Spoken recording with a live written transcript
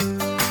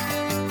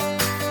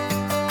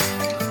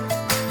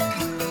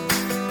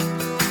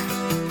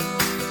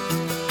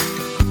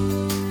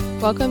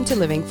Welcome to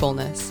Living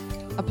Fullness,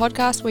 a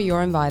podcast where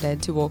you're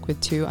invited to walk with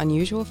two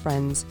unusual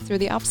friends through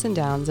the ups and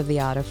downs of the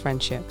art of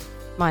friendship.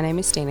 My name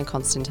is Stina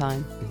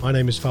Constantine. My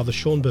name is Father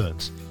Sean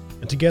Burns,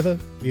 and together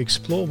we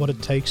explore what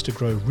it takes to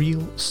grow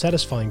real,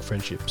 satisfying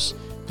friendships,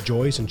 the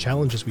joys and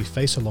challenges we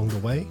face along the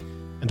way,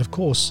 and of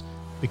course,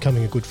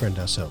 becoming a good friend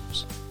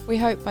ourselves. We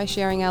hope by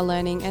sharing our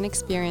learning and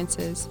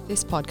experiences,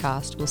 this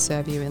podcast will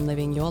serve you in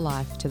living your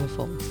life to the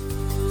full.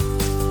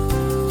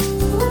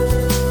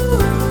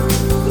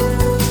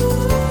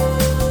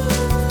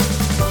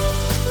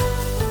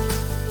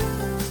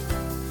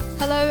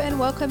 Hello and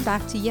welcome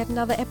back to yet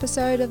another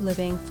episode of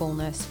Living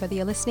Fullness. Whether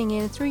you're listening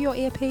in through your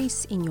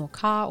earpiece, in your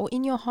car or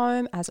in your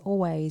home, as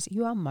always,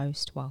 you are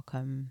most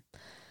welcome.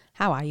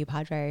 How are you,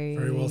 Padre?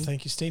 Very well,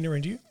 thank you, Stina,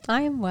 and you?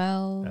 I am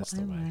well. That's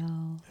the way.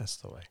 Well. That's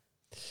the way.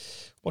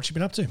 What you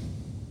been up to?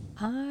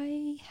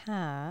 I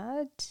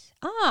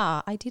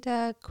did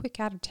a quick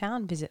out of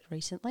town visit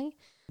recently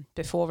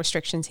before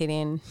restrictions hit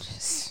in.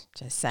 Just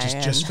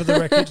saying. Just for the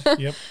record.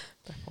 Yep.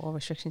 Before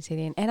restrictions hit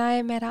in. And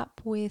I met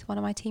up with one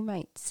of my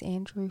teammates,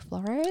 Andrew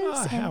Flores.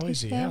 Oh, how and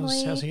is his he?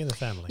 family. How's he and the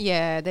family?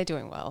 Yeah, they're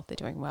doing well.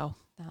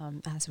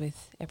 As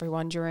with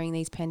everyone during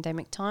these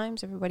pandemic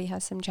times, everybody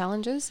has some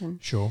challenges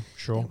and Sure.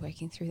 they're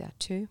working through that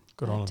too.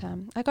 Good on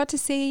them. I got to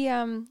see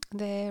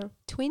their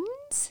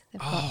twins. They've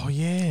got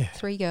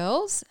 3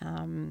 girls,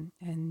 and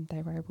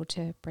they were able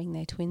to bring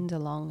their twins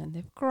along, and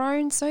they've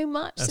grown so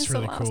much That's since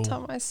really the last cool.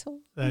 time I saw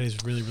them. That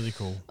is really, really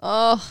cool.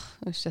 Oh,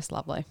 it was just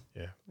lovely.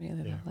 Yeah.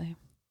 Really Yeah. lovely.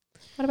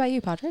 What about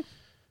you, Padre?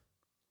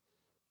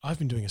 I've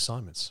been doing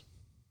assignments.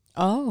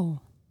 Oh.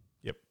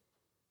 Yep.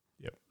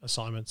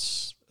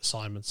 Assignments.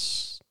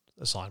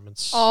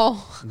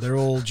 Oh. They're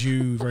all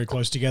due very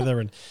close together,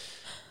 and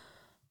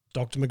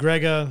Dr.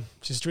 McGregor,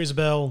 Sister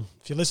Isabel,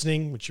 if you're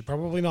listening, which you're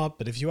probably not,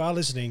 but if you are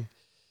listening,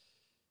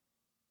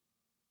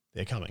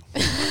 they're coming.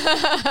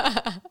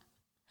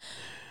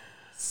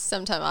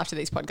 Sometime after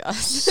these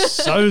podcasts.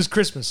 So is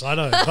Christmas, I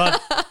know,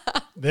 but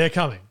they're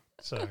coming.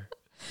 So,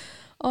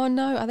 Oh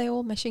no, are they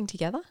all meshing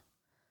together?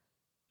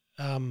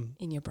 in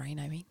In your brain,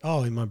 I mean.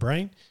 my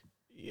brain,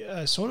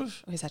 yeah, sort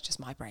of. Or is that just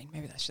my brain?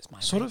 Maybe that's just my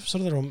Sort brain.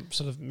 of, they're all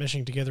sort of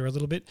meshing together a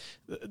little bit.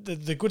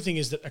 The good thing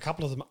is that a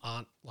couple of them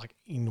aren't like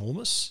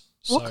enormous.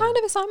 What kind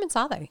of assignments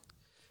are they?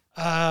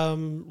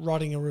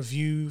 Writing a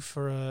review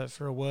for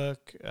a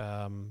work,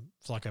 for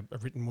like a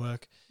written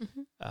work,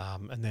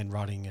 and then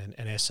writing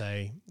an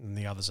essay, and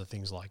the others are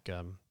things like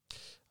I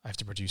have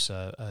to produce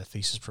a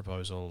thesis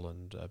proposal,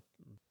 and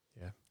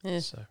Yeah.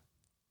 so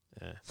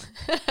yeah.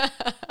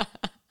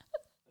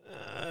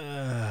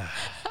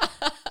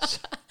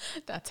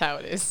 That's how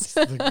it is.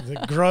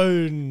 the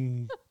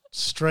groan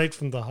straight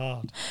from the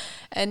heart.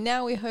 And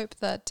now we hope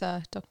that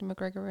Dr.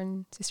 McGregor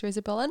and Sister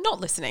Isabel are not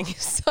listening.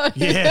 So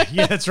Yeah,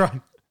 that's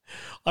right.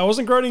 I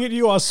wasn't groaning at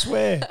you, I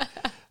swear.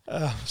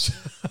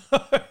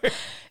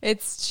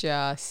 it's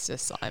just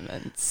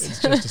assignments.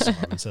 It's just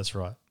assignments, that's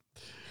right.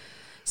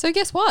 So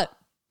guess what?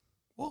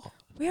 What?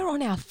 We're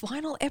on our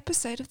final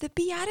episode of the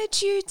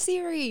Beatitude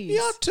series.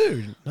 Yeah, up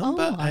to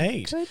number Oh my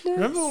 8. goodness.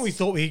 Remember when we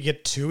thought we could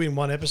get 2 in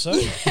one episode?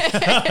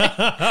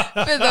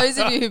 For those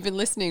of you who've been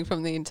listening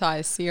from the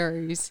entire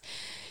series,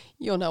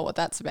 you'll know what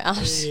that's about.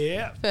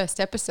 Yeah. First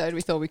episode,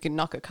 we thought we could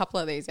knock a couple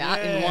of these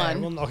out in Yeah,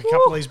 one. we'll knock a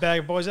couple of these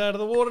bad boys out of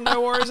the water,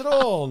 no worries at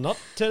all. Not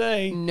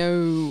today.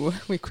 No,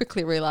 we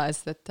quickly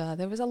realised that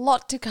there was a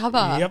lot to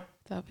cover. Yep.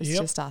 That was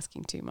Yep. just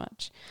asking too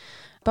much.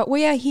 But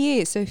we are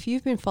here. So if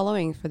you've been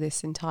following for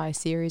this entire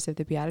series of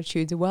the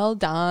Beatitudes, well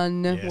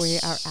done. Yes. We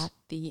are at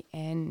the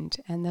end.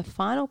 And the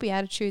final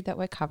Beatitude that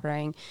we're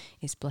covering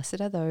is blessed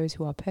are those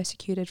who are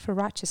persecuted for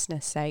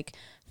righteousness' sake,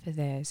 for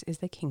theirs is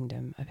the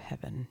kingdom of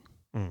heaven.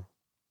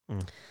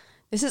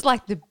 This is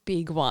like the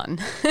big one.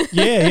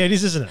 Yeah, it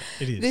is, isn't it?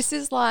 It is. This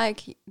is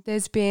like,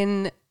 there's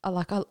been,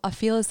 I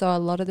feel as though a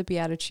lot of the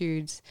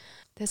Beatitudes,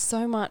 there's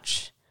so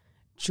much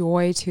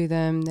joy to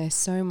them. There's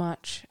so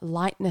much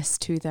lightness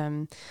to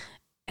them.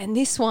 And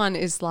this one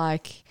is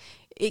like,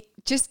 it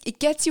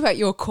gets you at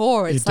your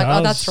core. It's It like,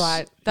 oh, does. that's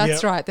right.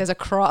 That's Yep. right. There's a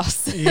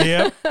cross.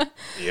 Yep.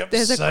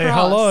 There's a Say cross.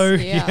 hello.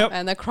 Yeah. Yep.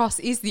 And the cross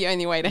is the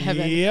only way to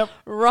heaven. Yep.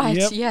 Right.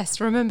 Yep. Yes.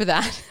 Remember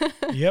that.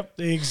 Yep.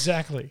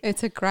 Exactly.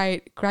 It's a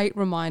great, great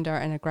reminder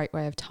and a great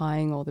way of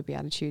tying all the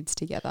Beatitudes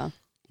together.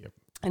 Yep.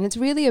 And it's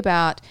really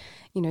about,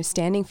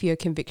 standing for your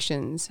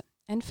convictions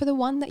and for the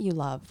one that you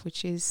love,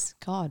 which is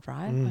God,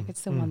 right? Like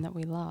it's the one that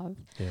we love.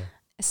 Yeah.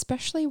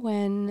 Especially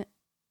when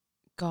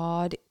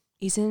God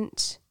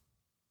isn't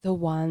the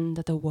one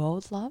that the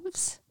world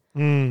loves.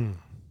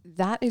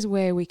 That is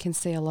where we can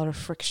see a lot of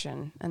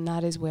friction, and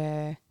that is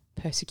where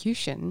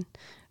persecution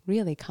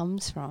really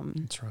comes from.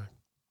 That's right.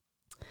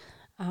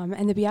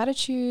 And the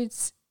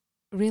Beatitudes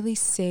really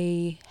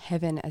see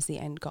heaven as the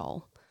end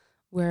goal,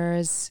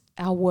 whereas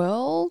our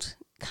world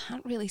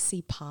can't really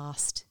see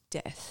past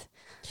death.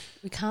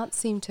 We can't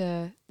seem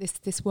to,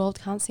 this world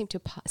can't seem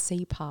to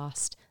see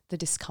past the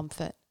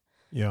discomfort.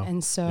 Yeah.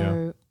 And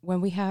so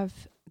when we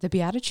have the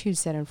Beatitudes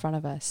set in front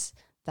of us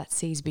that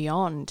sees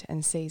beyond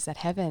and sees that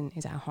heaven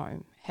is our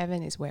home,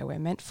 heaven is where we're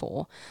meant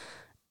for,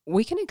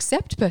 we can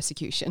accept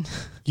persecution.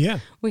 Yeah.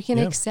 We can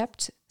Yeah.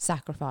 accept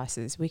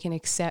sacrifices. We can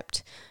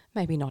accept,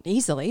 maybe not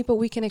easily, but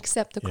we can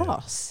accept the Yeah.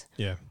 cross.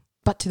 Yeah.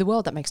 But to the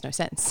world, that makes no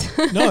sense.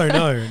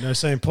 No.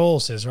 St. Paul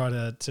says,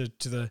 right, to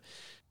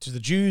the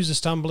Jews a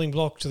stumbling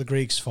block, to the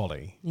Greeks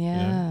folly.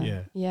 Yeah.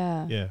 You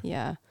know?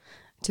 Yeah.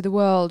 To the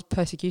world,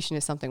 persecution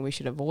is something we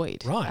should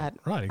avoid. Right,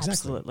 exactly.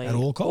 Absolutely. At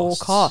all costs. All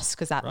costs,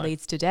 because that Right.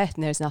 leads to death,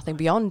 and there's nothing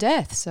beyond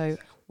death. So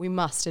we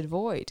must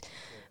avoid.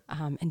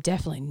 And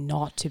definitely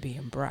not to be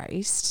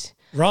embraced.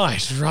 Right,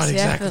 exactly.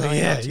 Definitely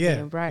Yeah, not to be yeah.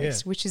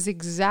 embraced, which is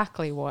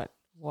exactly what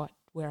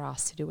we're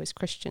asked to do as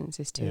Christians,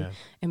 is to Yeah.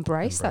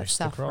 embrace that Embrace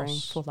the suffering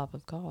cross. for love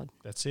of God.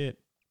 That's it.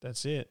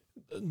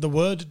 The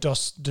word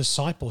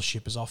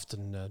discipleship is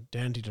often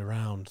dandied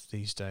around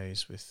these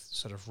days with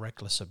sort of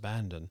reckless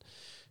abandon.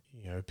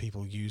 You know,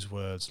 people use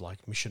words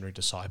like missionary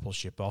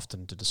discipleship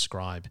often to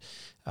describe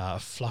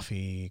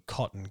fluffy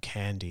cotton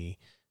candy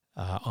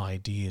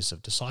ideas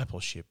of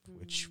discipleship,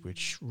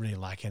 which really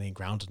lack any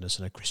groundedness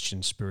in a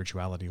Christian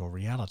spirituality or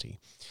reality.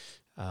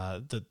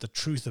 The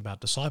truth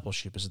about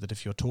discipleship is that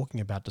if you're talking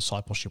about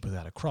discipleship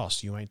without a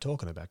cross, you ain't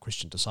talking about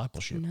Christian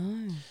discipleship.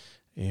 No.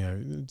 You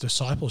know,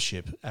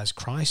 discipleship, as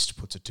Christ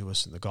puts it to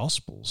us in the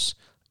Gospels,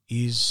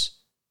 it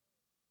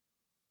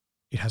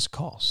has a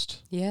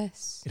cost.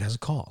 Yes. It has a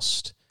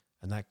cost,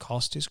 and that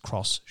cost is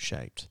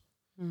cross-shaped.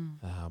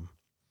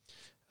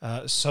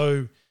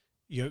 So,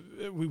 you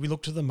know, we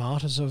look to the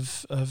martyrs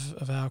of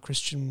our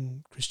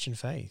Christian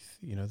faith.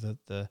 You know,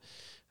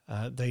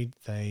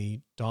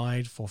 they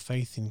died for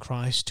faith in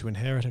Christ to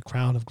inherit a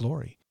crown of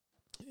glory.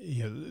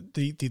 You know,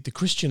 the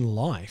Christian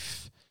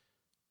life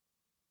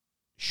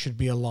should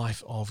be a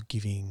life of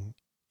giving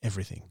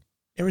everything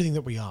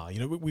that we are. You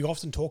know, we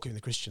often talk in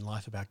the Christian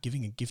life about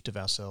giving a gift of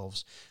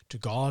ourselves to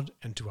God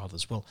and to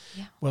others. Well,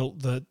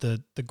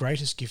 the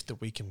greatest gift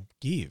that we can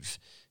give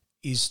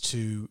is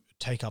to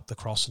take up the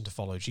cross and to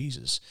follow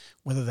Jesus,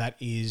 whether that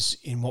is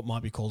in what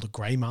might be called a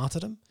grey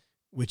martyrdom,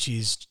 which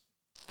is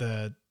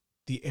the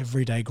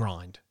everyday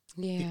grind.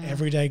 Yeah. The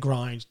everyday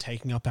grind,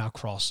 taking up our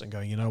cross and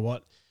going, you know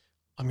what,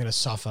 I'm going to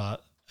suffer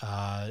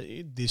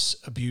this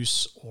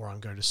abuse, or I'm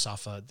going to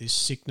suffer this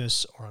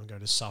sickness, or I'm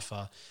going to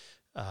suffer.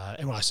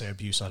 And when I say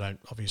abuse, I'm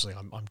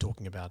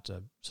talking about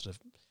sort of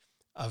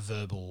a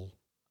verbal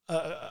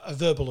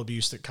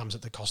abuse that comes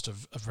at the cost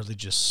of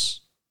religious,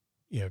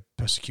 you know,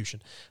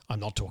 persecution. I'm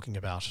not talking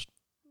about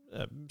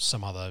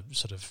some other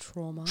sort of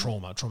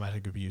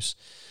traumatic abuse.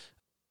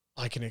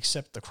 I can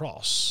accept the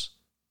cross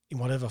in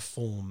whatever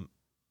form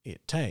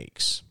it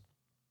takes.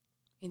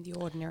 In the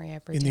ordinary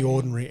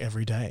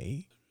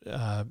everyday.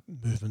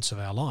 Movements of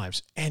our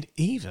lives, and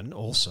even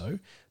also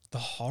the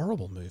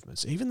horrible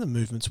movements, even the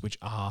movements which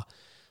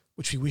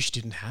we wish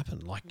didn't happen.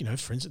 Like, you know,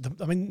 for instance,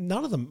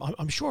 none of them,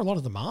 I'm sure a lot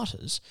of the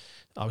martyrs,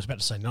 I was about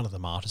to say none of the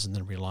martyrs and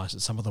then realised that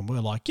some of them were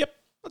like, yep,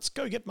 let's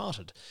go get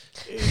martyred.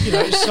 You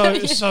know,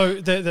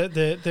 so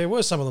there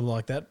were some of them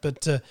like that,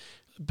 but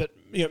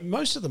you know,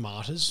 most of the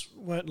martyrs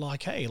weren't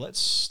like, hey,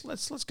 let's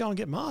go and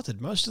get martyred.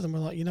 Most of them were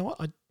like, you know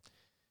what, I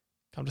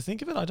come to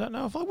think of it, I don't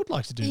know if I would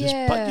like to do this,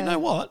 but you know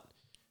what?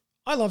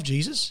 I love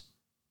Jesus,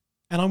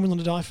 and I'm willing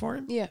to die for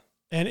him. Yeah.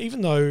 And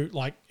even though,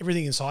 like,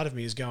 everything inside of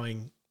me is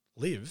going,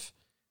 live,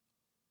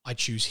 I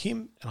choose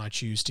him, and I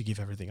choose to give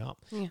everything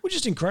up, which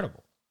is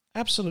incredible,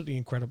 absolutely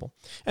incredible.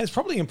 And it's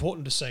probably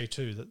important to say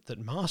too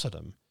that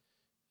martyrdom,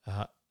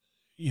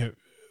 you know,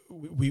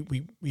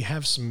 we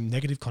have some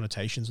negative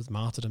connotations with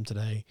martyrdom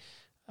today,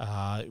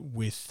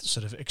 with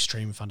sort of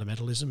extreme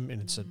fundamentalism,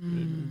 and it's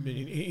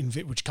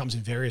which comes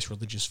in various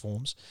religious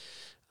forms.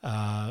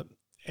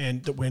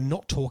 And that we're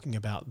not talking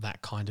about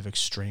that kind of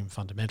extreme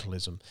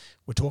fundamentalism.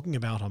 We're talking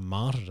about a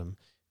martyrdom,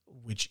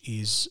 which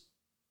is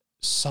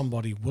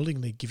somebody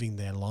willingly giving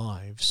their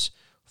lives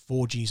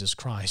for Jesus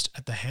Christ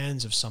at the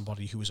hands of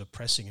somebody who is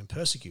oppressing and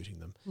persecuting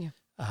them,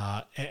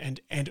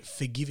 and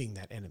forgiving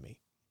that enemy.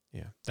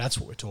 Yeah, that's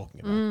what we're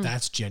talking about.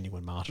 That's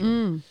genuine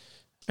martyrdom.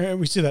 And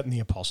we see that in the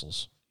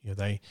apostles. You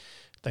know,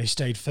 they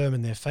stayed firm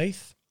in their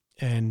faith,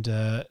 and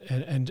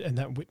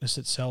that witness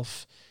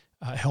itself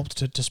helped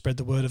to spread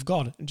the word of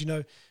God. And you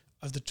know,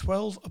 of the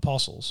 12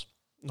 apostles,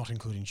 not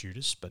including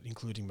Judas, but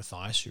including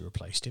Matthias, who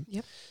replaced him,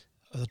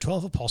 of the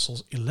 12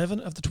 apostles, 11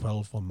 of the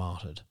 12 were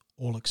martyred,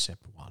 all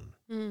except one.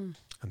 And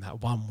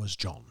that one was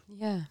John.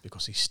 Yeah.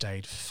 Because he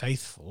stayed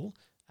faithful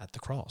at the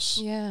cross.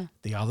 Yeah.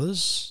 The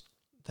others,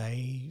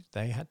 they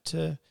had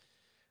to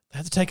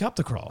take up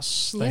the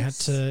cross. They had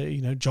to,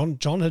 you know, John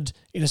had,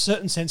 in a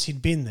certain sense,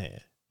 he'd been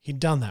there.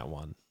 He'd done that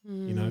one,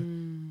 you know.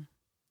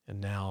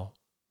 And now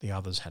the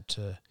others had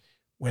to,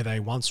 where they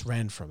once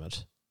ran from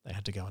it, they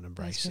had to go and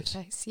embrace it.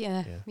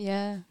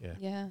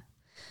 Yeah.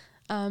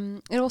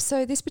 And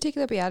also, this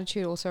particular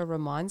beatitude also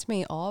reminds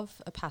me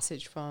of a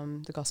passage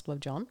from the Gospel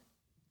of John.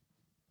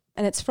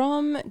 And it's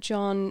from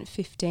John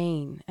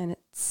 15. And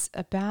it's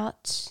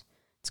about,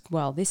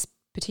 this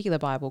particular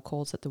Bible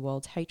calls it the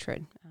world's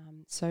hatred.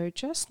 So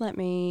just let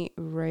me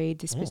read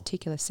this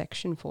particular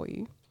section for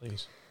you.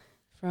 Please.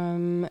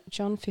 From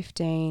John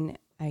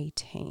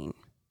 15:18.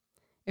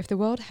 If the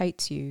world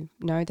hates you,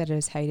 know that it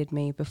has hated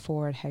me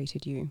before it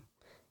hated you.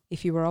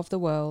 If you were of the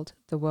world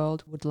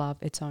would love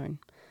its own.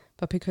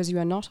 But because you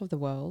are not of the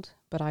world,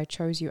 but I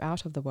chose you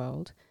out of the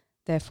world,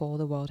 therefore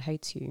the world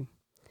hates you.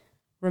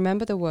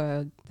 Remember the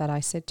word that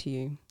I said to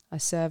you, a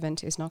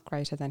servant is not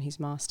greater than his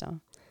master.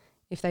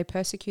 If they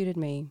persecuted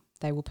me,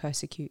 they will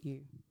persecute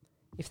you.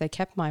 If they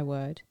kept my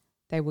word,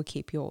 they will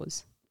keep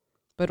yours.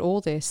 But all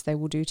this they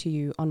will do to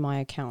you on my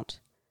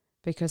account,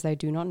 because they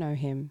do not know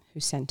him who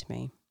sent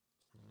me.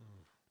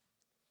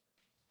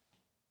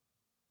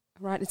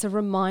 Right, it's a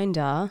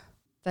reminder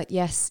that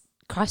yes,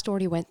 Christ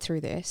already went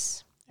through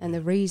this, and the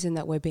reason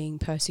that we're being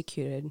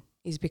persecuted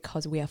is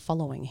because we are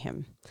following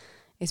him.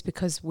 It's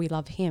because we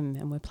love him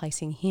and we're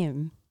placing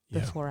him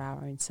before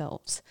our own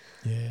selves.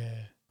 Yeah.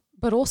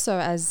 But also,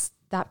 as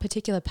that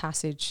particular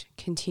passage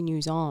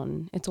continues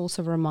on, it's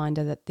also a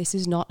reminder that this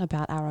is not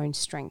about our own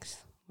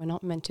strength. We're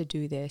not meant to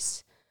do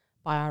this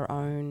by our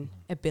own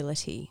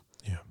ability.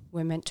 Yeah.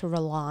 We're meant to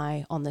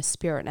rely on the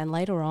Spirit. And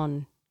later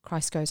on,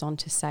 Christ goes on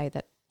to say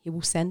that he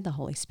will send the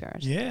Holy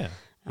Spirit. Yeah.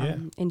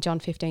 In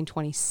John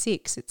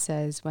 15:26, it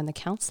says, when the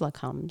Counselor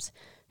comes,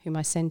 whom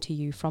I send to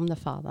you from the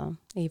Father,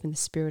 even the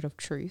Spirit of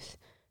truth,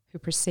 who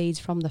proceeds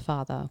from the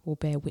Father, will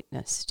bear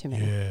witness to me.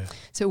 Yeah.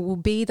 So it will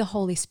be the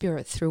Holy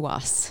Spirit through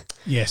us.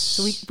 Yes.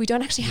 So we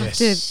don't actually have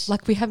to,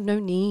 we have no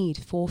need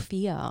for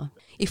fear.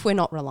 If we're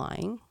not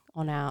relying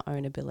on our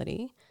own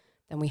ability,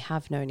 then we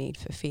have no need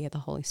for fear. The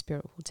Holy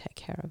Spirit will take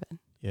care of it.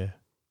 Yeah.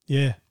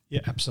 Yeah.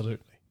 Yeah,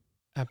 absolutely.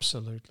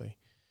 Absolutely.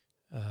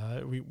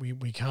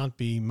 We can't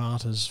be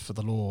martyrs for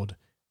the Lord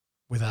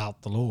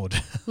without the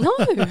Lord. No.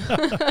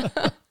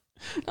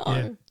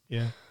 No.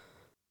 Yeah.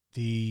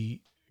 The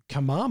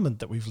commandment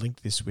that we've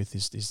linked this with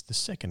is the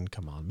second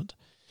commandment,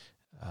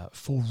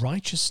 for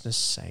righteousness'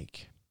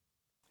 sake.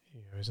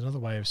 Is another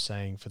way of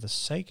saying, for the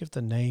sake of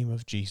the name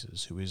of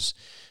Jesus, who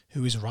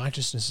is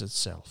righteousness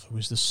itself, who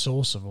is the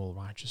source of all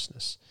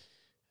righteousness,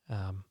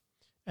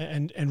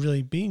 and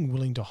really being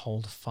willing to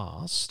hold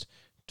fast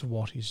to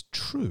what is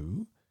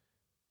true,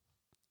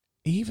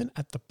 even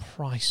at the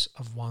price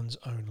of one's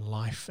own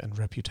life and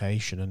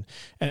reputation,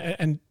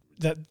 and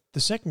that the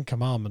second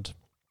commandment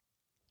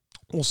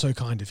also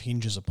kind of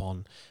hinges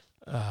upon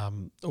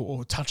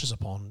or touches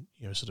upon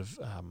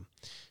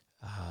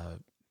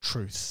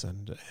truth,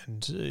 and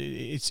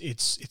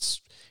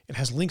it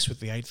has links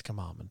with the eighth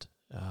commandment,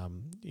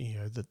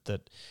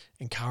 that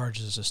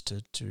encourages us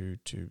to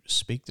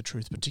speak the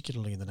truth,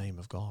 particularly in the name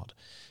of God,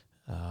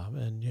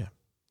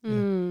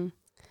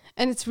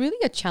 And it's really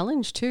a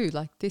challenge too.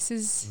 Like this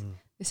is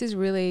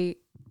really,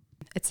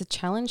 it's a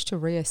challenge to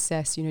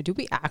reassess. Do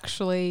we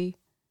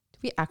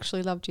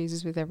actually love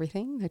Jesus with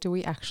everything? Like, do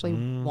we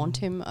actually want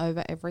him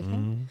over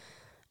everything?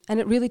 And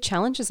it really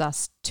challenges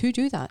us to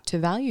do that, to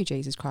value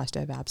Jesus Christ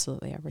over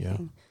absolutely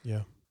everything.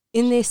 Yeah.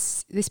 In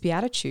this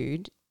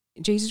beatitude,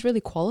 Jesus really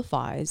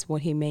qualifies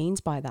what he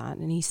means by that.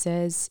 And he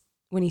says,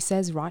 when he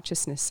says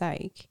righteousness'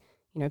 sake,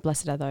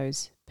 blessed are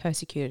those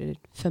persecuted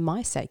for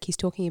my sake, he's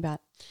talking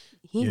about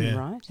him,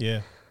 right?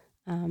 Yeah.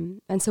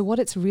 And so what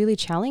it's really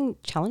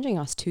challenging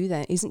us to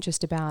then isn't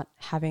just about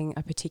having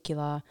a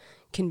particular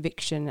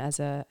conviction as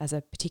a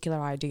particular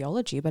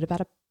ideology, but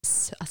about a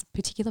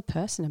particular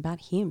person,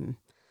 about him.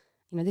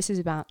 This is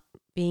about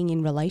being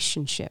in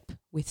relationship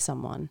with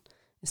someone.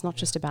 It's not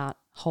just about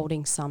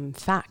holding some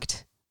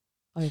fact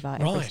over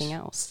everything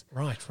else.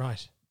 Right.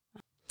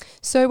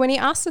 So when he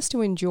asks us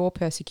to endure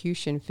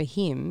persecution for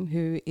him,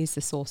 who is the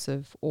source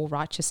of all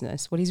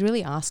righteousness, what he's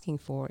really asking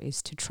for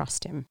is to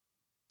trust him.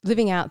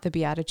 Living out the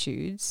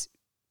Beatitudes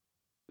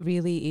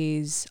really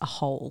is a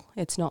whole.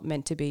 It's not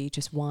meant to be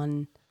just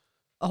one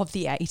of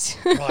the 8.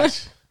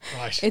 Right.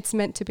 It's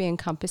meant to be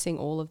encompassing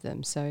all of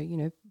them.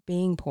 So,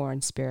 being poor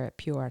in spirit,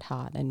 pure at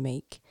heart, and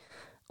meek,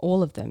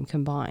 all of them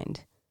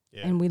combined.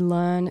 Yeah. And we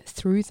learn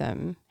through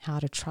them how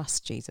to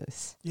trust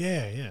Jesus.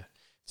 Yeah.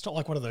 It's not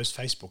like one of those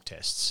Facebook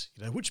tests.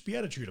 Which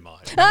beatitude am I?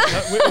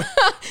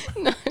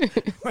 No.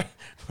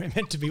 We're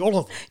meant to be all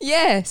of them.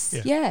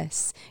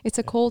 Yes. It's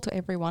a call to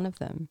every one of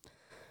them.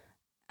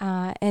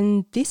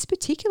 And this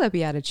particular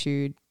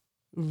beatitude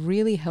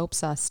really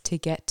helps us to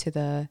get to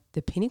the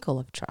pinnacle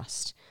of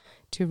trust,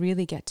 to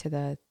really get to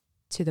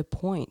the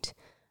point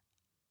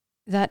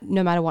that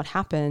no matter what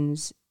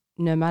happens,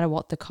 no matter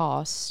what the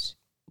cost,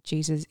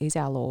 Jesus is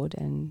our Lord,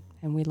 and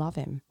we love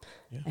him,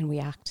 and we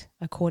act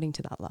according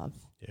to that love.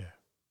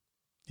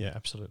 Yeah,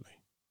 absolutely.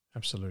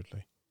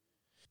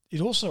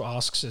 It also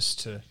asks us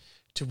to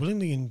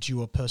willingly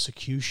endure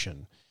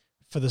persecution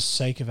for the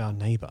sake of our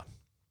neighbour.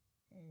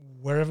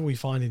 Wherever we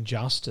find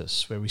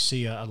injustice, where we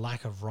see a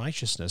lack of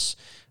righteousness,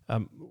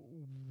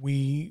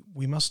 we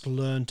must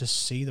learn to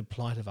see the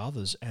plight of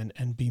others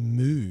and be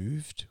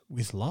moved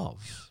with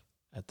love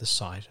at the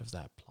sight of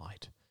that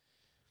plight.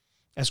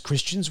 As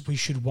Christians, we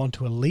should want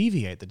to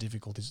alleviate the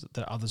difficulties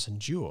that others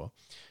endure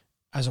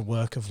as a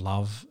work of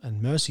love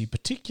and mercy,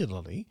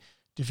 particularly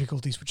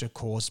difficulties which are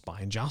caused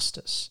by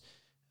injustice.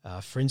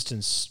 For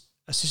instance,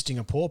 assisting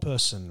a poor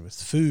person with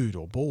food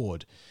or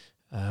board,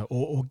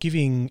 or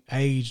giving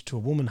aid to a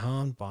woman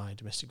harmed by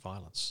domestic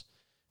violence.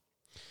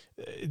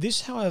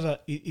 This, however,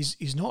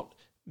 is not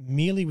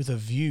merely with a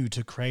view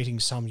to creating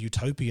some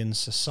utopian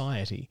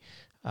society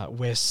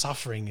where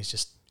suffering is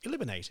just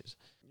eliminated.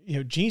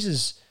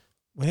 Jesus,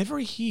 whenever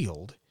he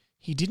healed,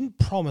 he didn't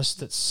promise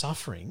that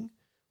suffering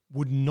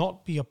would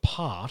not be a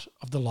part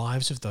of the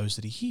lives of those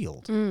that he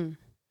healed.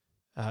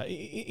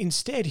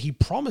 Instead, he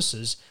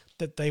promises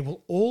that they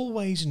will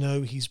always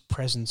know his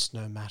presence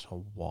no matter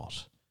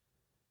what.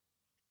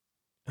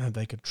 And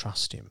they could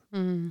trust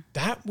him.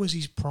 That was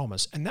his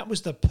promise, and that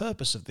was the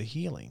purpose of the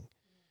healing.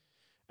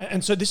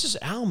 And so this is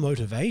our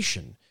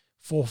motivation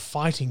for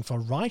fighting for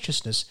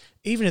righteousness,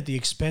 even at the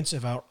expense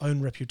of our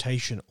own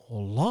reputation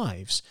or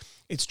lives.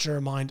 It's to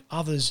remind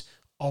others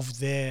of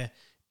their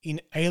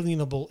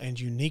inalienable and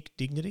unique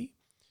dignity,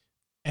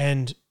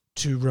 and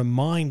to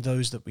remind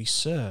those that we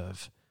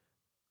serve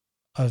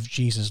of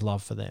Jesus'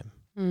 love for them.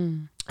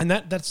 And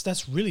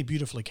that's really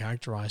beautifully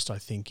characterized, I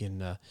think,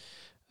 in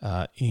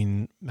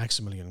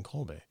Maximilian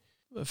Kolbe.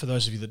 For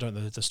those of you that don't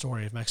know the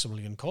story of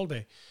Maximilian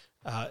Kolbe,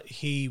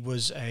 he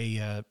was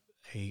a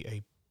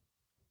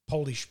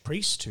Polish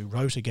priest who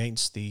wrote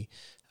against the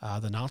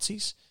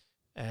Nazis,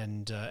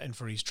 and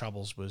for his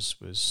troubles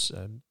was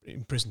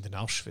imprisoned in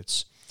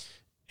Auschwitz.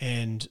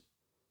 And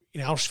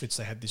in Auschwitz,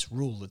 they had this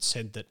rule that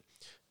said that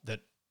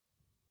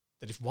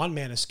if one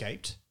man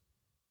escaped,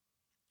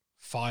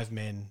 5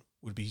 men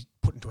would be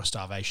put into a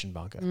starvation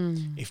bunker.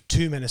 If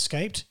 2 men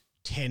escaped,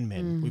 10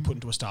 men would be put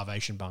into a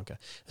starvation bunker.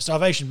 A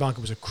starvation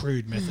bunker was a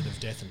crude method of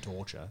death and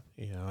torture,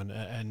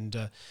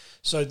 and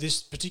so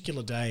this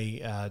particular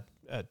day,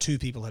 2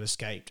 people had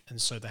escaped, and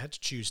so they had to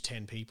choose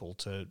 10 people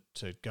to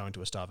go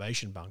into a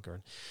starvation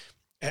bunker,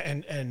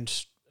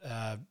 and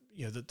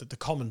the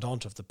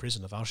commandant of the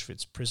prison, of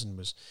Auschwitz prison,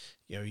 was,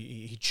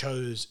 he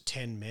chose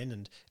 10 men,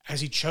 and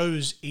as he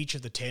chose each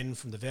of the 10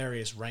 from the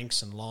various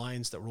ranks and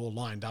lines that were all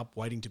lined up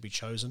waiting to be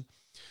chosen,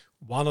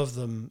 one of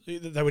them,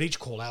 they would each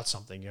call out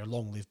something,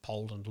 long live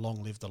Poland,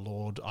 long live the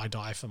Lord, I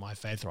die for my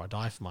faith, or I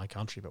die for my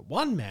country. But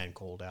one man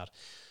called out,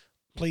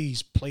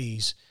 please,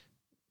 please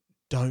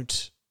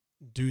don't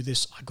do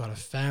this. I've got a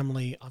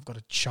family, I've got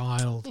a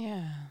child.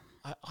 Yeah.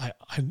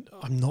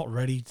 I'm not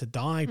ready to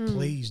die.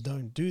 Please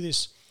don't do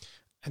this.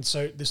 And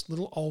so this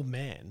little old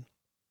man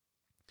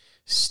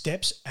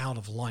steps out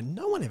of line.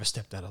 No one ever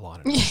stepped out of line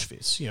at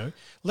Auschwitz,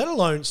 let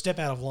alone step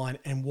out of line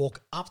and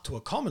walk up to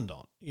a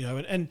commandant,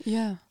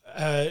 the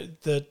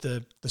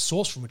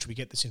source from which we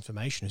get this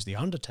information is the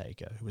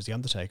undertaker, who was the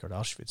undertaker at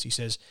Auschwitz. He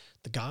says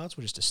the guards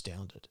were just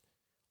astounded.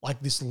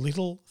 Like, this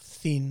little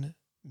thin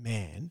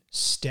man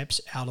steps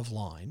out of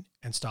line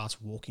and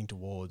starts walking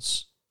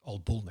towards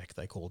old Bullneck,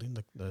 they called him,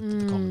 the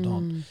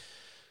commandant.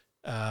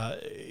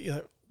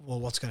 Well,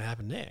 what's going to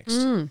happen next?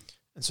 And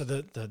so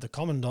the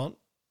commandant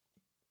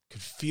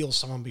could feel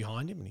someone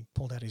behind him, and he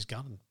pulled out his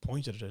gun and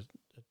pointed it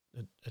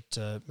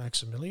at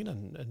Maximilian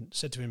and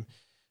said to him,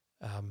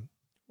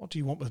 what do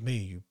you want with me,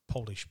 you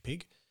Polish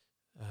pig?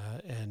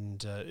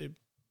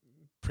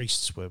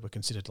 Priests were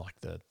considered like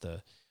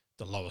the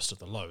lowest of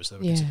the lows. They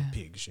were considered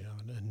pigs,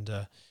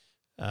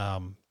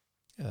 and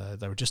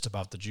they were just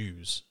above the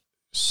Jews.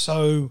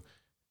 So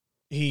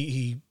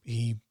he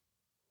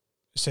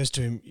says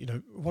to him,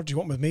 what do you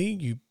want with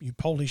me, you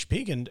Polish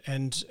pig?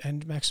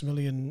 And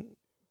Maximilian,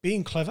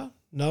 being clever,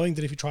 knowing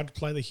that if he tried to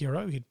play the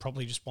hero, he'd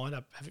probably just wind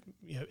up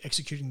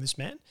executing this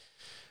man.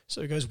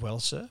 So he goes, well,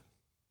 sir,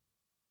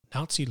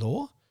 Nazi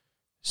law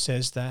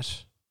says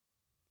that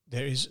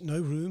there is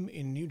no room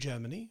in New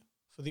Germany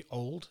for the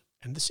old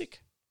and the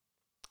sick.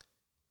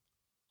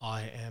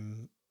 I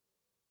am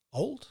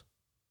old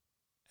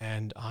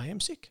and I am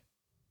sick.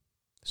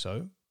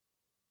 So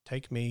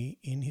take me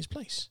in his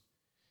place.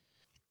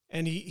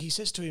 And he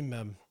says to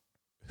him,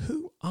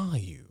 who are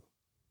you?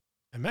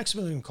 And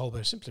Maximilian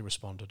Kolbe simply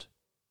responded,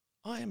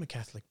 I am a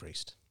Catholic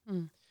priest.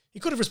 He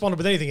could have responded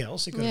with anything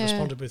else. He could have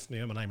responded with,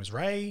 my name is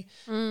Ray,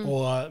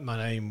 or my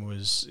name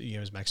was,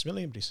 was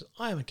Maximilian. But he said,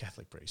 I am a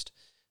Catholic priest.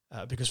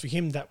 Because for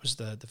him, that was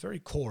the very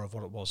core of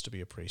what it was to be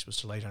a priest, was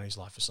to lay down his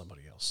life for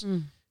somebody else.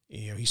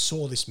 He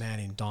saw this man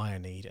in dire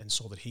need and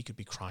saw that he could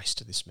be Christ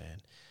to this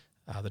man,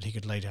 that he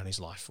could lay down his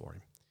life for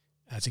him.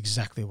 That's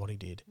exactly what he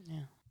did.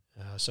 Yeah.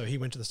 So he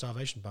went to the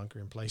starvation bunker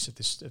in place of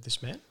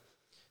this man,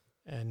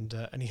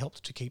 and he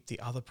helped to keep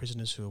the other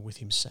prisoners who were with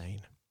him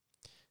sane.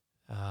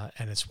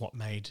 And it's what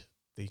made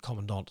the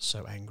commandant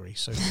so angry,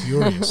 so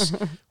furious,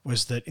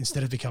 was that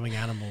instead of becoming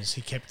animals,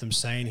 he kept them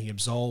sane. He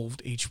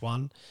absolved each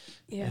one,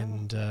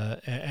 and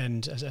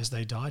as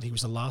they died, he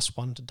was the last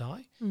one to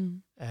die.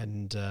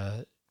 And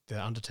the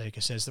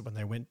undertaker says that when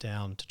they went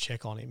down to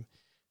check on him,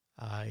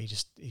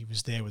 he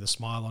was there with a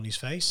smile on his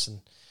face,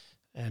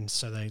 and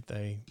so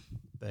they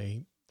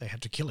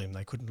had to kill him.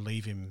 They couldn't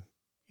leave him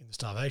in the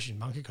starvation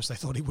bunker because they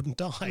thought he wouldn't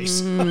die.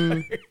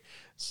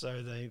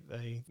 So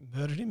they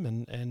murdered him,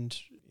 and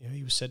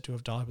he was said to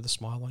have died with a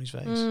smile on his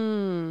face.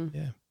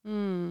 Yeah.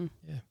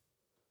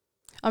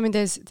 I mean,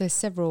 there's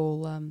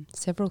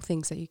several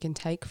things that you can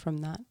take from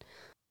that.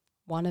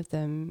 One of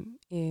them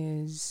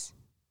is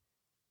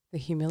the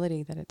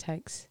humility that it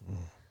takes.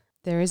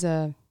 There's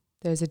a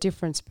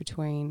difference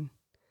between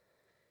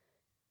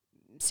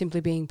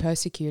simply being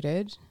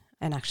persecuted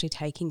and actually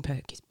taking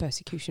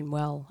persecution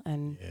well.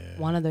 And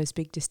one of those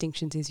big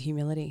distinctions is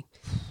humility.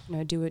 You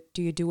know, do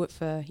you do it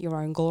for your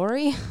own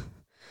glory?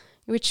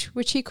 Which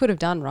he could have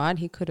done, right?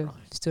 He could have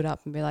stood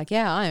up and be like,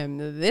 yeah, I am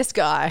this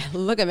guy.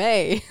 Look at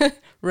me.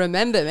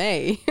 Remember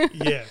me.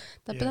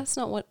 But that's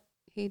not what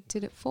he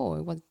did it for.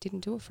 He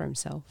didn't do it for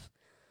himself.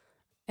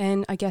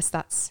 And I guess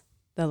that's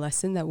the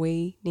lesson that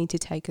we need to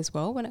take as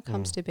well when it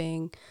comes to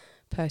being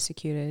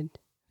persecuted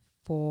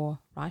for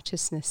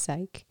righteousness'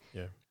 sake.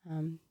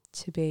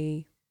 To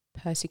be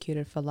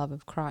persecuted for love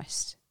of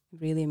Christ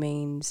really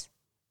means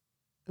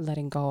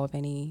letting go of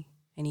any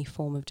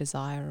form of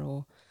desire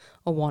or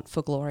want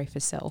for glory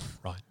for self.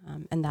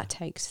 And that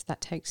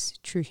takes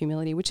true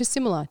humility, which is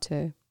similar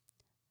to,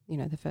 you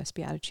know, the first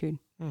beatitude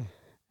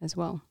as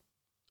well.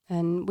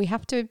 And we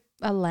have to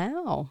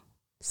allow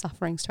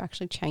sufferings to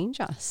actually change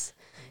us,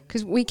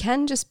 because we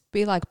can just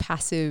be like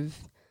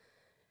passive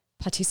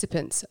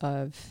participants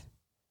of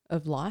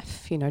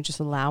life, you know, just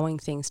allowing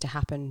things to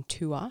happen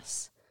to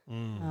us.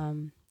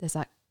 There's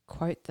that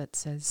quote that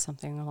says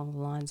something along the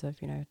lines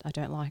of, you know, I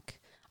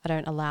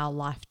don't allow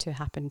life to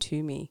happen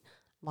to me.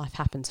 Life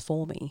happens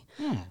for me.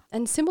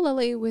 And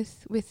similarly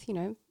with, you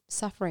know,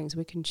 sufferings,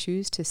 we can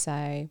choose to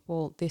say,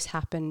 well, this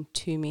happened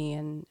to me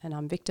and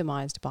I'm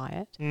victimized by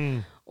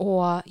it.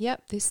 Or,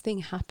 yep, this thing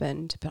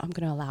happened, but I'm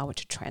going to allow it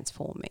to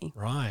transform me.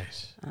 Right.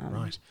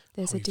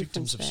 There's are a we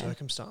difference victims of there.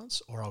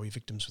 circumstance, or are we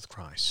victims with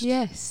Christ?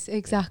 Yes,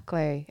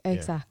 exactly.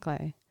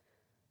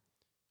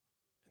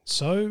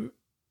 So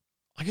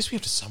I guess we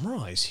have to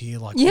summarize here,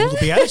 like all the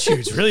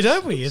Beatitudes, really,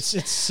 don't we?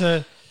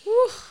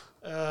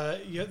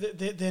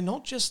 They're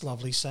not just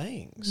lovely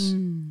sayings,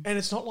 and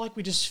it's not like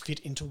we just fit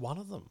into one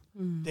of them.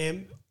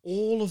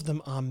 All of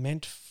them are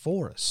meant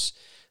for us.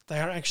 They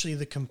are actually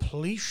the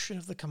completion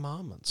of the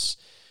commandments.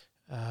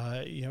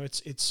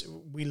 It's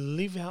we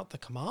live out the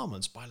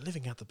commandments by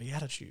living out the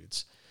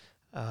Beatitudes,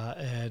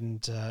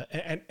 and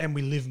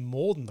we live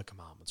more than the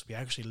commandments. We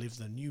actually live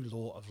the new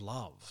law of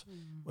love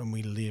when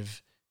we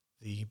live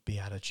the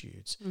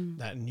Beatitudes,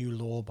 that new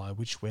law by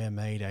which we're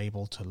made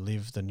able to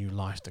live the new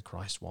life that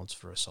Christ wants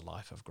for us, a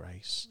life of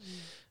grace.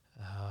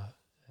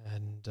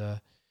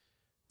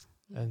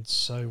 And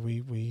so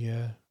we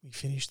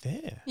finished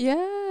there.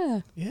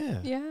 Yeah.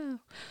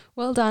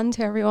 Well done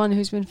to everyone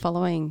who's been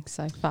following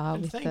so far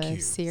with the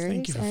series.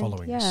 Thank you for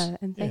following us.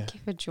 And thank you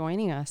for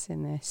joining us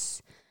in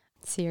this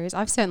series.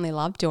 I've certainly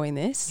loved doing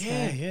this.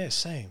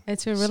 Same.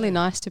 It's been really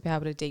nice to be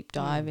able to deep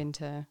dive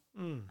into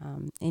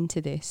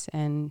this.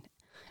 And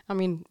I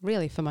mean,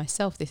 really for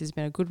myself, this has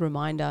been a good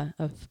reminder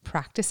of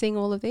practicing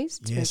all of these.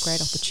 It's been a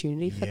great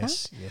opportunity for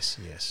that.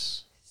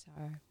 Yes. So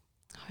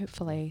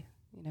hopefully,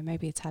 you know,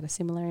 maybe it's had a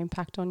similar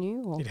impact on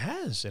you. Or It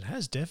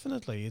has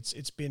definitely.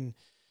 It's been,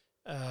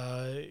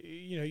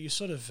 you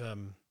sort of,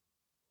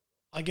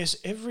 I guess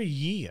every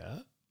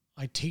year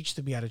I teach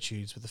the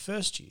Beatitudes with the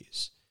first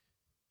years,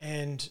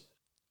 and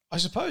I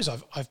suppose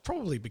I've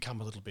probably become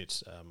a little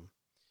bit,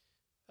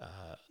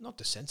 not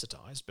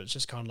desensitized, but it's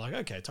just kind of like,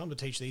 okay, time to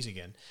teach these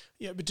again.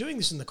 Yeah, but doing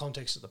this in the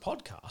context of the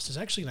podcast has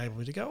actually enabled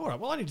me to go, all right,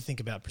 well, I need to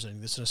think about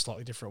presenting this in a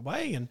slightly different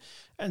way.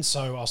 And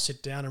so I'll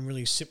sit down and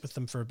really sit with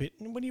them for a bit.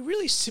 And when you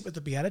really sit with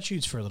the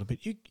Beatitudes for a little bit,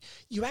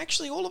 you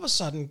actually all of a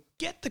sudden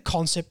get the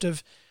concept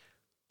of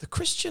the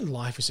Christian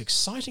life is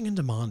exciting and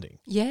demanding.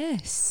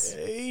 Yes.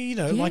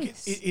 Like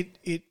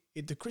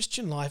the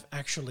Christian life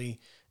actually,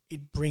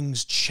 it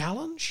brings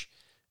challenge,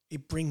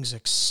 it brings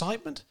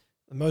excitement,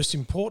 and most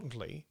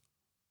importantly,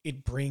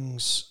 it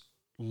brings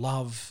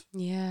love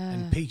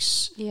and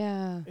peace.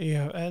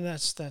 And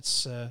that's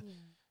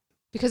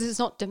because it's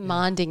not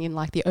demanding in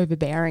like the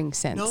overbearing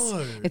sense.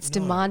 No, it's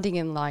demanding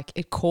in like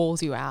it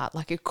calls you out,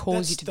 like it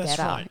calls you to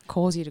better, right. It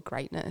calls you to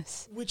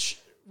greatness.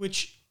 Which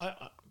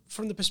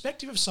from the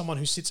perspective of someone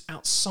who sits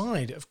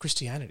outside of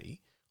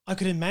Christianity, I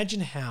could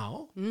imagine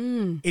how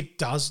it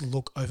does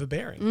look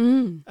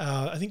overbearing.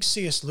 I think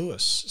C.S.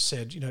 Lewis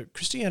said,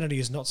 Christianity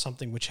is not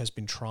something which has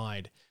been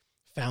tried,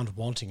 found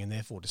wanting, and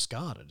therefore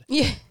discarded.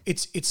 Yeah.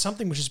 It's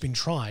something which has been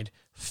tried,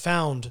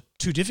 found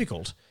too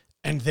difficult,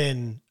 and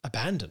then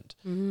abandoned.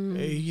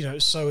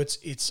 So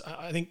it's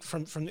I think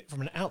from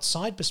an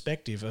outside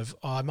perspective of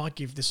I might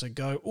give this a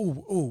go.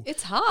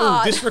 It's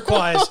hard. This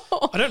requires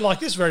I don't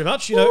like this very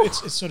much.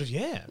 It's sort of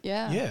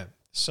yeah.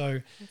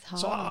 So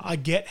I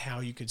get how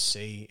you could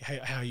see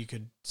how you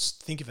could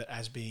think of it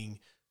as being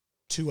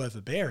too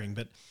overbearing,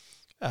 but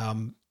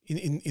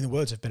in the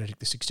words of Benedict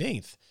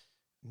XVI,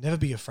 never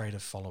be afraid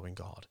of following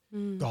God.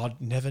 God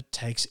never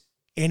takes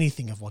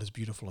anything of what is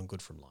beautiful and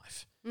good from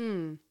life.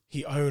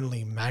 He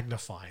only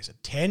magnifies it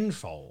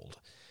tenfold,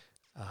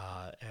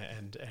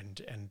 and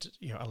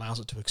allows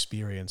it to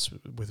experience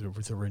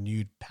with a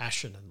renewed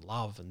passion and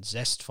love and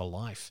zest for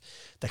life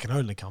that can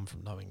only come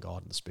from knowing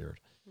God and the Spirit.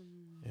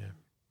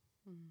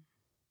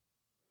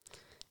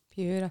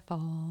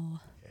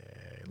 Beautiful.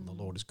 Yeah, the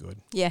Lord is good.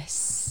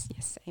 Yes,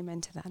 amen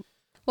to that.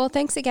 Well,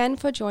 thanks again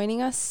for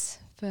joining us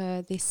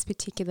for this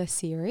particular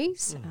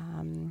series.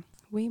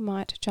 We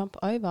might jump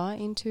over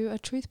into a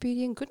truth,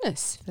 beauty and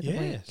goodness for the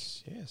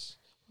week. Yes.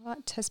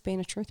 What has been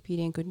a truth,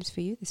 beauty, and goodness for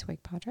you this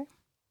week, Padre?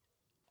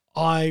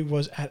 I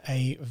was at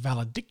a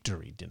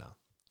valedictory dinner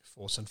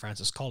for St.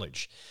 Francis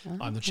College.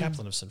 I'm the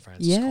chaplain of St.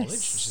 Francis College,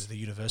 which is the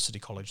university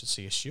college at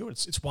CSU.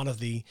 It's one of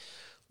the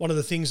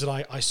things that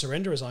I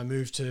surrender as I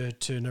move to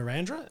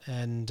Narrandera.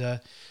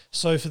 And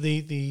so for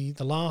the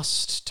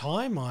last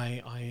time,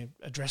 I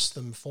addressed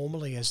them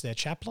formally as their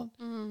chaplain.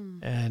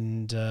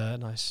 And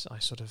I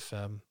sort of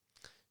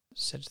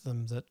said to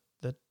them that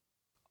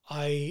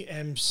I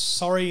am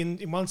sorry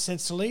in one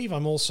sense to leave.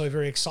 I'm also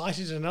very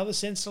excited in another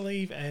sense to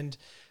leave, and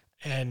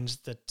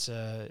that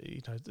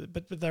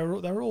but they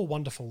were all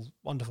wonderful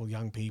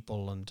young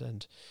people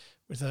and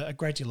with a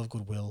great deal of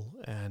goodwill,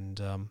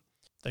 and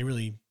they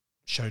really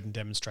showed and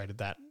demonstrated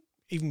that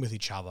even with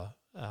each other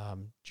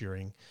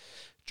during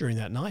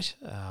that night.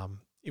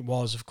 It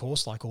was, of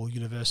course, like all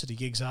university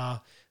gigs are,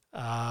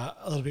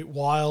 a little bit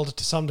wild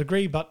to some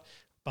degree, but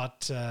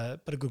a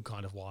good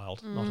kind of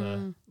wild,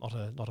 not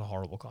a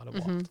horrible kind of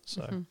wild.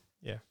 So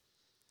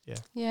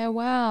yeah.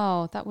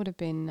 Wow, that would have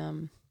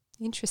been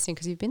interesting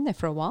because you've been there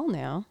for a while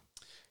now.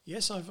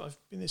 Yes, I've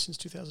been there since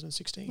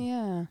 2016.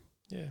 Yeah.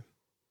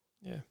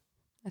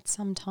 That's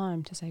some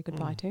time to say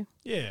goodbye to.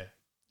 Yeah.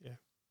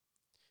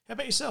 How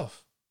about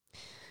yourself?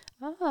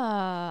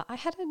 I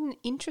had an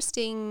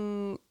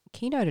interesting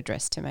keynote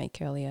address to make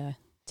earlier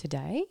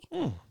today.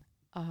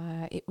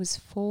 It was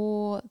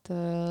for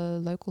the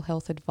local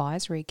health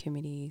advisory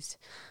committees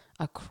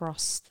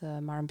across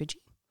the Murrumbidgee.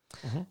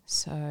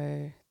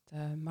 So the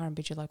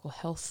Murrumbidgee Local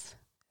Health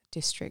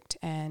District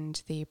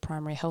and the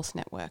Primary Health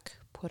Network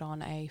put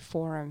on a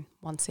forum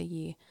once a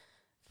year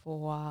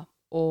for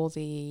all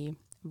the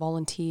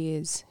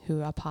volunteers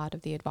who are part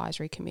of the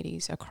advisory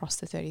committees across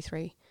the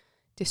 33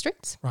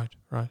 districts. Right.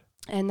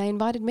 And they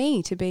invited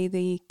me to be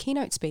the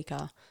keynote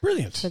speaker.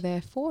 Brilliant. For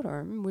their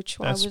forum, which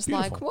That's I was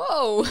beautiful. like,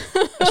 whoa.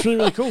 That's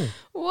really cool.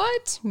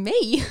 What?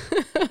 Me?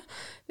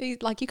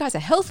 Like, you guys are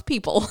health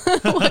people.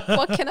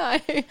 what can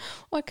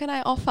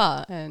I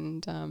offer?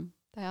 And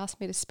they asked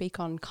me to speak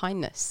on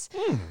kindness.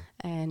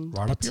 And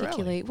right up your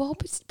alley. Well,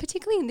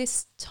 particularly in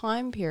this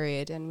time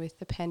period and with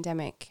the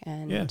pandemic.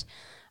 And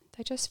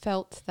they just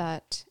felt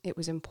that it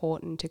was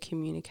important to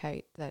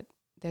communicate that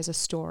there's a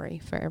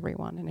story for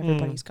everyone and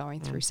everybody's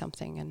going through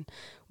something, and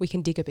we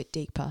can dig a bit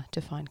deeper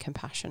to find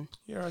compassion.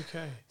 Yeah,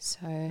 okay.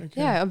 So,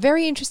 a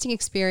very interesting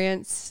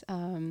experience.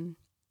 And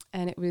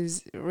it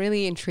was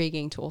really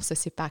intriguing to also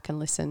sit back and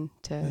listen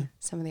to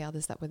some of the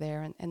others that were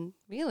there and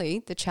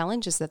really the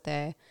challenges that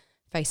they're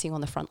facing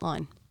on the front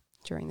line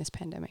during this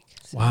pandemic.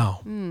 So,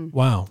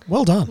 Wow.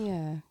 Well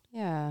done.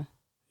 Yeah.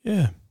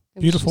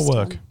 Beautiful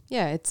work.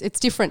 It's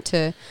different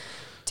to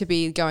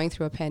be going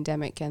through a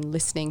pandemic and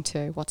listening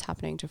to what's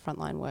happening to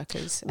frontline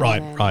workers.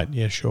 Right.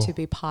 Yeah, sure. To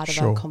be part of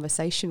a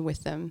conversation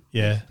with them.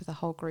 Yeah. With a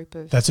whole group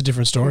of... That's a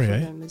different story,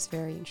 eh? It was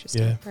very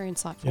interesting. Very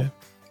insightful. Yeah.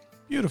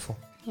 Beautiful.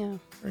 Yeah.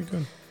 Very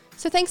good.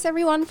 So thanks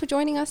everyone for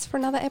joining us for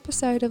another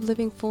episode of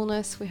Living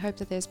Fullness. We hope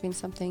that there's been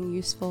something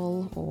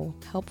useful or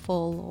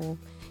helpful or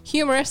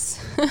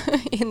humorous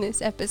in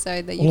this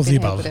episode that you've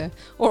been able to,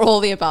 or all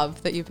the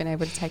above that you've been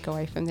able to take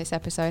away from this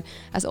episode.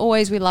 As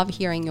always, we love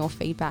hearing your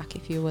feedback.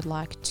 If you would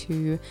like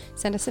to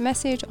send us a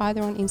message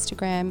either on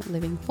Instagram,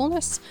 Living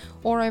Fullness,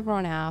 or over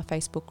on our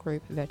Facebook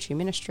group, Virtue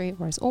Ministry,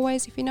 or as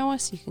always, if you know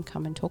us, you can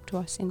come and talk to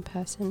us in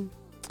person.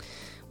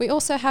 We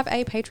also have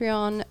a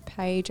Patreon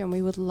page, and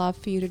we would love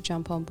for you to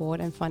jump on board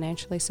and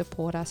financially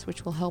support us,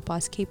 which will help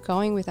us keep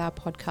going with our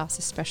podcast,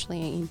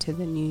 especially into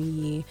the new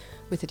year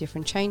with the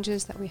different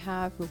changes that we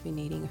have. We'll be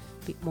needing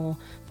a bit more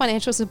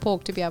financial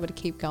support to be able to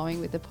keep going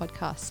with the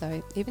podcast.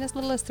 So even as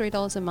little as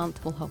 $3 a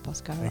month will help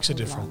us go. Makes a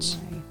difference.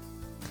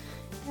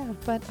 Yeah,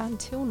 but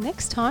until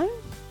next time,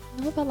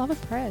 all of our love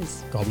and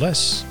prayers. God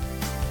bless.